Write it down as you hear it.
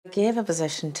Gave a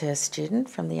position to a student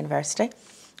from the university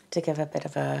to give a bit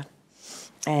of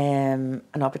an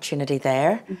opportunity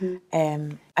there.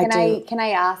 Can I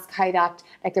ask how that,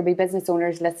 like, there'll be business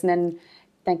owners listening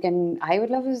thinking, I would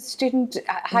love a student.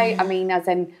 I mean, as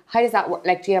in, how does that work?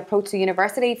 Like, do you approach the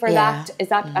university for that? Is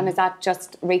that and is that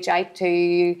just reach out to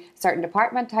a certain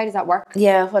department? How does that work?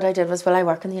 Yeah, what I did was, I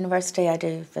work in the university. I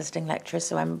do visiting lectures,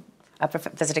 so I'm a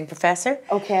visiting professor.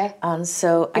 Okay. And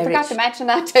so I forgot to mention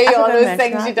that too, all those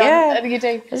things you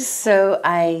do. So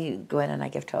I go in and I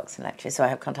give talks and lectures, so I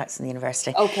have contacts in the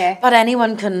university. Okay. But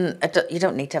anyone can, you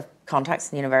don't need to have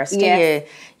contacts in the university. Yes.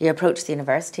 You approach the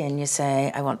university and you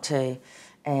say, I want to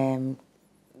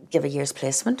give a year's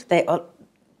placement.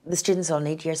 The students all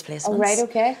need year's placements. Oh, right,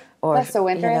 okay. Or, that's so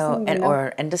interesting.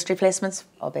 Or industry placements,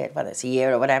 albeit whether it's a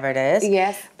year or whatever it is.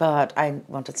 Yes. But I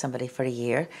wanted somebody for a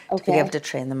year to be able to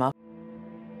train them up.